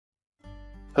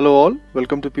Hello all,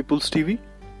 welcome to People's TV.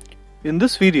 In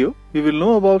this video, we will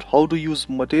know about how to use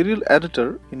material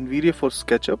editor in V-Ray for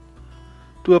Sketchup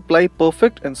to apply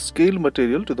perfect and scale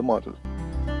material to the model.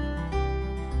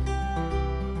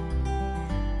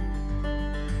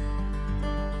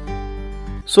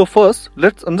 So first,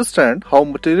 let's understand how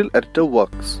material editor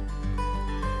works.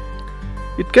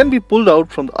 It can be pulled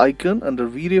out from the icon under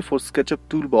V-Ray for Sketchup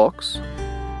toolbox,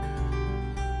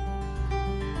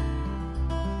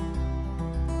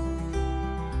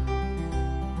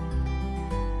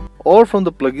 or from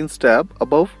the plugins tab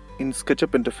above in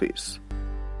Sketchup interface.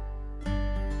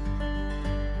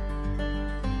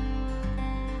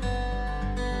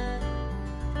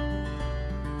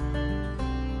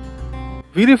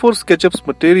 V-Ray for Sketchup's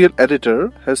material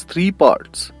editor has three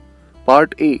parts.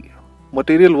 Part A,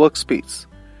 Material Workspace.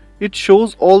 It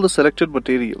shows all the selected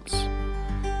materials.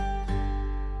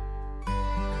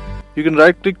 You can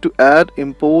right click to add,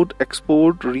 import,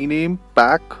 export, rename,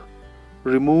 pack,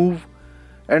 remove,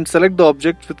 and select the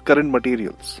objects with current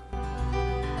materials.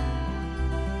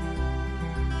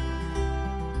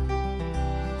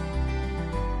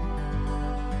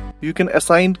 You can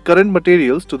assign current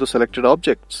materials to the selected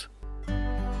objects.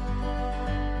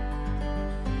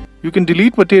 You can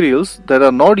delete materials that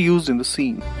are not used in the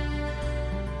scene.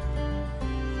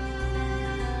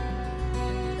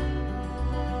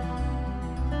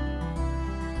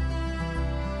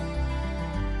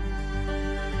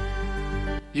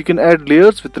 You can add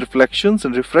layers with reflections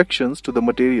and refractions to the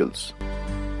materials.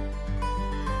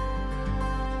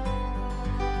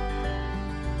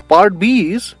 Part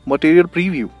B is Material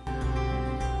Preview.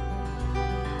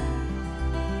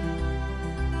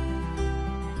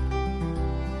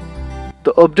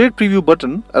 The Update Preview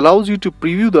button allows you to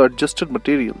preview the adjusted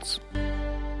materials.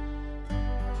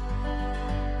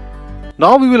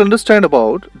 Now we will understand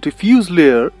about Diffuse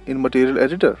layer in Material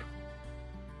Editor.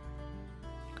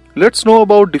 Let's know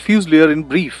about diffuse layer in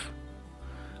brief.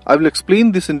 I will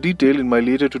explain this in detail in my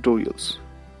later tutorials.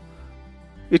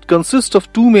 It consists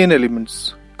of two main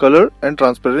elements, color and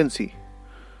transparency.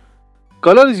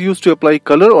 Color is used to apply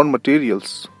color on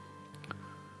materials.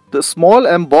 The small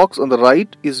M box on the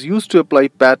right is used to apply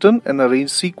pattern and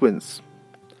arrange sequence.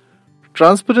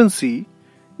 Transparency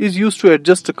is used to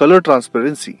adjust the color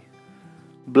transparency.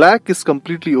 Black is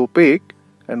completely opaque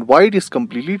and white is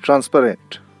completely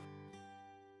transparent.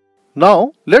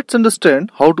 Now, let's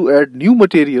understand how to add new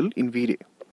material in V-Ray.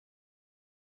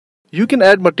 You can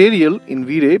add material in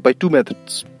V-Ray by two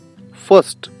methods.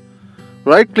 First,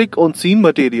 right-click on Scene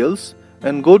Materials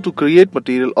and go to Create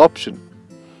Material option.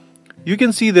 You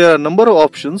can see there are a number of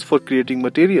options for creating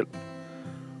material.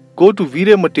 Go to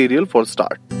V-Ray Material for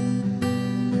start.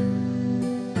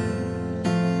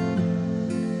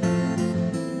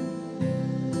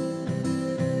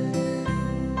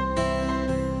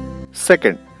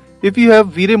 Second, if you have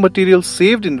V-Ray material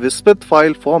saved in Vispath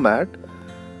file format,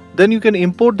 then you can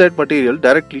import that material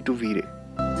directly to V-Ray.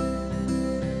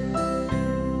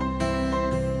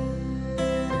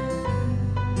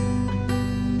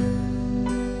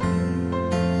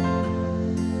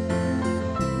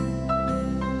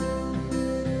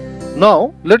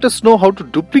 Now, let us know how to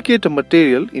duplicate a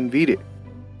material in V-Ray.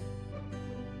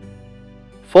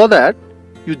 For that,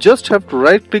 you just have to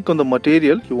right-click on the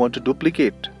material you want to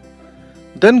duplicate.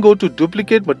 Then go to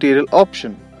Duplicate Material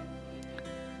option.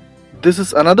 This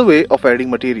is another way of adding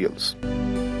materials.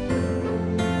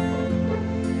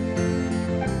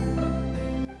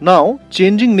 Now,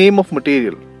 changing name of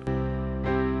material.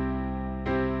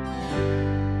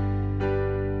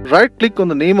 Right-click on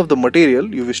the name of the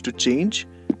material you wish to change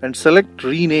and select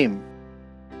Rename.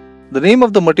 The name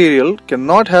of the material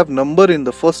cannot have number in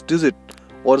the first digit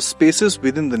or spaces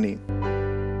within the name.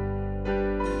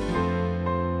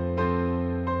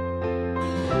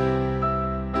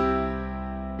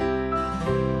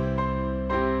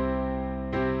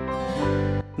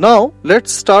 Now,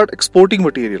 let's start exporting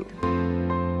material.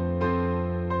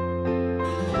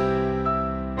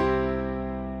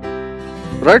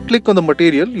 Right-click on the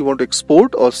material you want to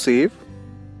export or save.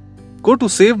 Go to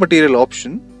Save Material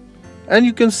option and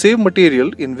you can save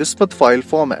material in Vispath file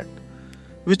format,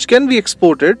 which can be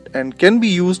exported and can be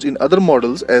used in other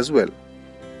models as well.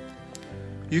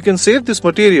 You can save this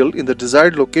material in the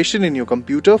desired location in your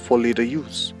computer for later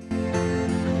use.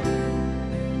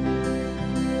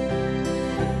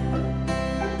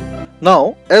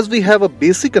 Now, as we have a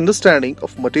basic understanding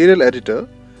of material editor,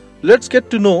 let's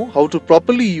get to know how to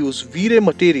properly use V-Ray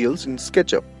materials in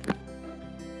Sketchup.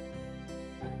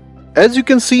 As you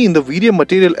can see in the V-Ray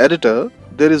material editor,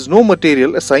 there is no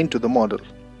material assigned to the model.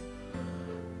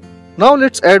 Now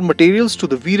let's add materials to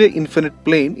the V-Ray infinite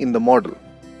plane in the model.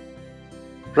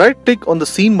 Right click on the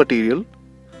scene material,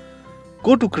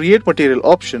 go to Create Material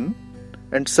option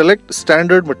and select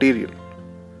Standard Material.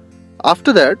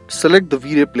 After that, select the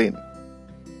V-Ray plane.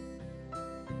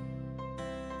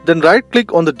 Then right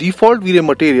click on the default V-Ray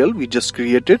material we just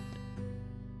created.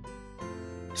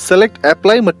 Select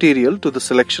Apply Material to the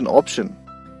selection option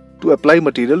to apply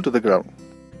material to the ground.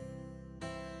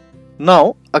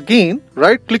 Now again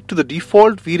right click to the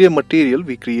default V-Ray material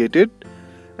we created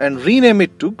and rename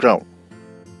it to ground.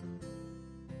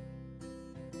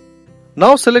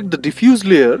 Now select the diffuse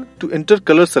layer to enter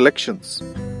color selections.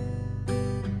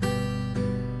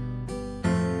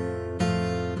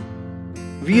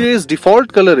 V-Ray's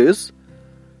default color is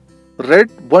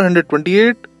red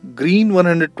 128, green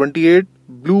 128,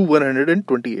 blue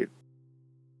 128.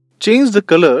 Change the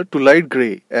color to light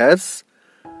grey as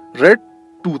red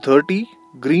 230,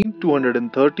 green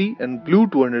 230 and blue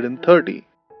 230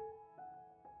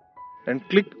 and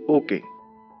click OK.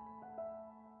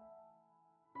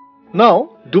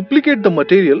 Now duplicate the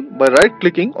material by right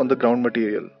clicking on the ground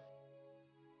material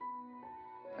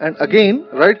and again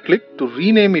right click to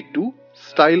rename it to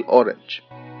Style Orange.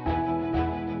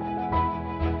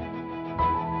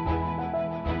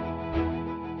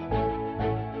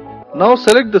 Now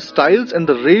select the styles and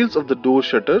the rails of the door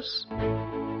shutters.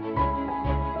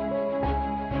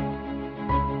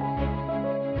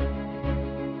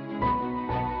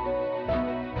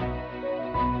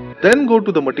 Then go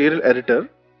to the material editor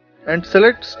and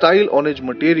select Style Orange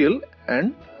material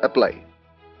and apply.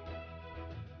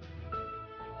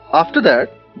 After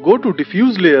that, go to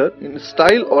diffuse layer in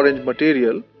Style Orange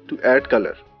material to add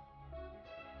color.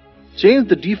 Change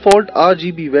the default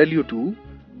RGB value to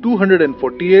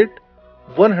 248,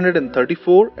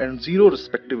 134 and 0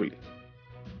 respectively.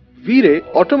 V-Ray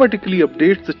automatically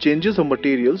updates the changes of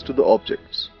materials to the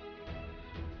objects.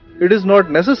 It is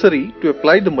not necessary to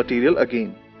apply the material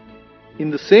again. In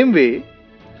the same way,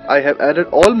 I have added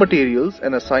all materials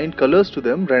and assigned colors to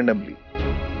them randomly.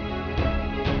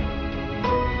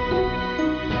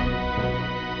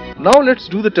 Now let's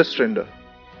do the test render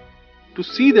to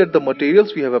see that the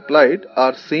materials we have applied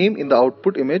are same in the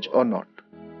output image or not.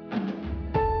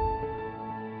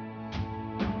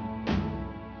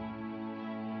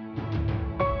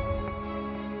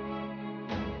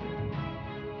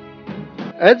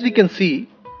 As we can see,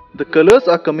 the colors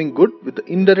are coming good with the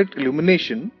indirect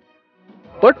illumination,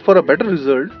 but for a better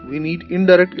result we need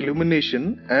indirect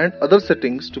illumination and other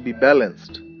settings to be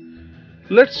balanced.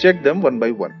 Let's check them one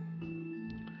by one.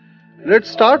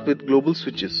 Let's start with global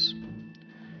switches.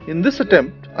 In this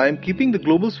attempt, I am keeping the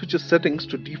global switches settings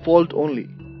to default only.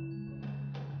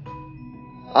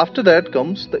 After that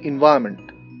comes the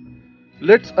environment.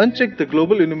 Let's uncheck the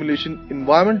global illumination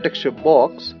environment texture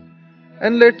box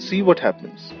and let's see what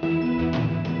happens.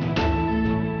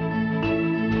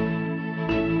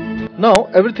 Now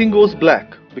everything goes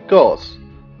black because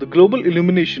the global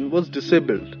illumination was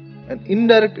disabled and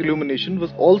indirect illumination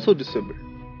was also disabled.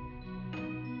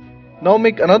 Now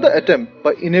make another attempt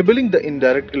by enabling the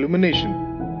indirect illumination.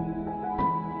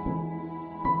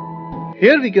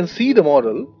 Here we can see the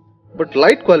model, but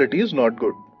light quality is not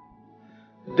good.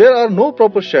 There are no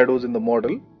proper shadows in the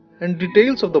model and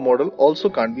details of the model also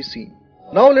can't be seen.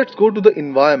 Now let's go to the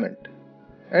environment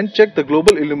and check the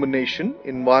global illumination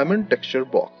environment texture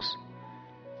box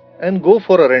and go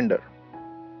for a render.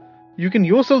 You can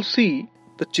yourself see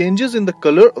the changes in the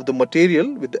color of the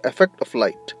material with the effect of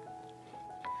light.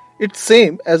 It's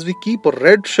same as we keep a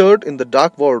red shirt in the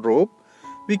dark wardrobe,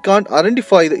 we can't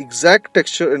identify the exact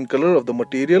texture and color of the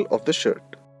material of the shirt.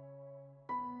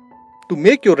 To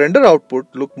make your render output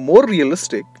look more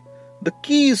realistic, the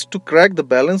key is to crack the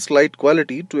balanced light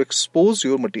quality to expose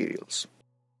your materials.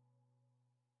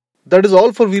 That is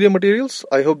all for V-Ray materials.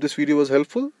 I hope this video was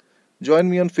helpful. Join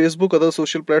me on Facebook, other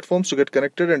social platforms to get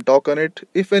connected and talk on it.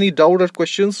 If any doubt or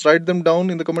questions, write them down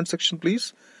in the comment section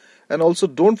please. And also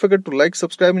don't forget to like,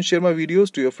 subscribe and share my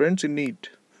videos to your friends in need.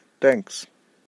 Thanks.